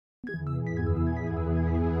Well,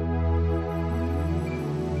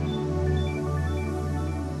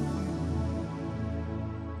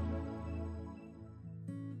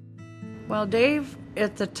 Dave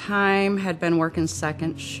at the time had been working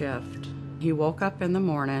second shift. He woke up in the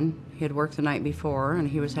morning. He had worked the night before and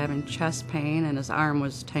he was having chest pain and his arm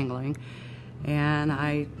was tingling. And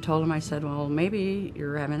I told him, I said, well, maybe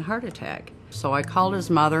you're having a heart attack. So I called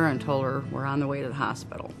his mother and told her we're on the way to the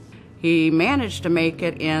hospital. He managed to make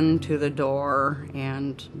it into the door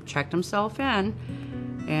and checked himself in,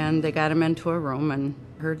 and they got him into a room and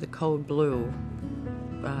heard the code blue,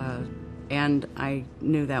 and I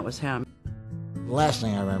knew that was him. The last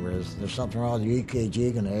thing I remember is there's something wrong with your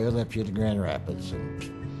EKG, going to airlift you to Grand Rapids,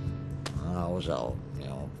 and I was out,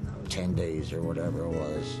 10 days or whatever it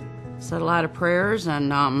was. Said a lot of prayers,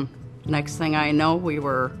 and next thing I know, we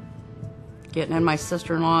were getting in my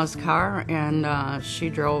sister-in-law's car, and she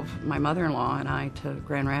drove my mother-in-law and I to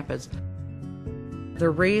Grand Rapids. The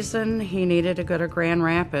reason he needed to go to Grand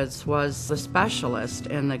Rapids was the specialist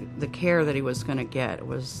and the care that he was going to get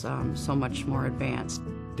was so much more advanced.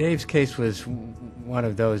 Dave's case was one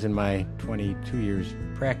of those in my 22 years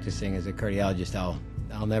practicing as a cardiologist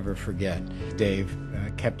I'll never forget. Dave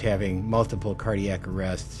kept having multiple cardiac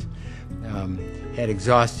arrests, had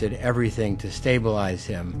exhausted everything to stabilize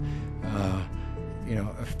him,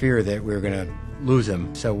 a fear that we were going to lose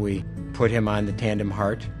him. So we put him on the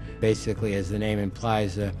TandemHeart, basically, as the name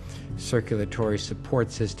implies, a circulatory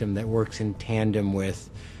support system that works in tandem with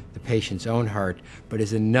the patient's own heart, but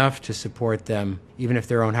is enough to support them even if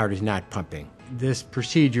their own heart is not pumping. This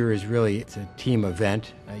procedure is it's a team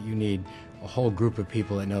event. You need a whole group of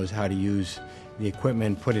people that knows how to use the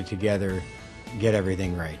equipment, put it together, get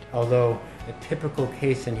everything right. Although a typical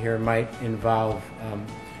case in here might involve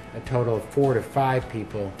a total of 4 to 5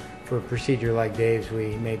 people, for a procedure like Dave's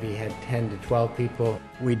we maybe had 10 to 12 people.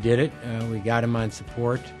 We did it, we got him on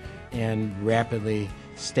support and rapidly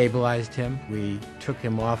stabilized him. We took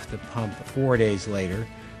him off the pump 4 days later.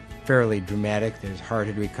 Fairly dramatic. His heart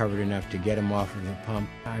had recovered enough to get him off of the pump.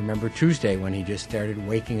 I remember Tuesday when he just started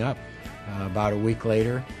waking up about a week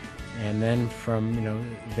later. And then from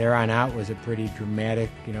there on out was a pretty dramatic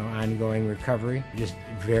ongoing recovery. Just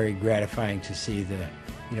very gratifying to see the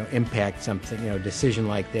impact something decision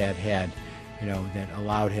like that had that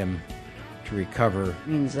allowed him to recover. It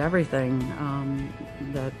means everything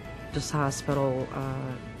that this hospital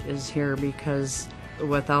is here, because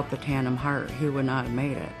without the TandemHeart he would not have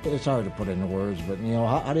made it. It's hard to put into words, but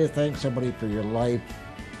how do you thank somebody for your life?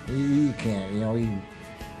 You can't. You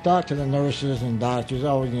talk to the nurses and doctors,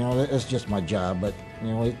 it's just my job, but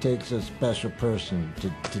it takes a special person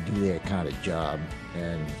to do that kind of job,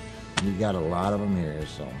 and you got a lot of them here,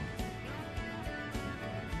 so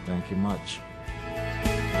thank you much.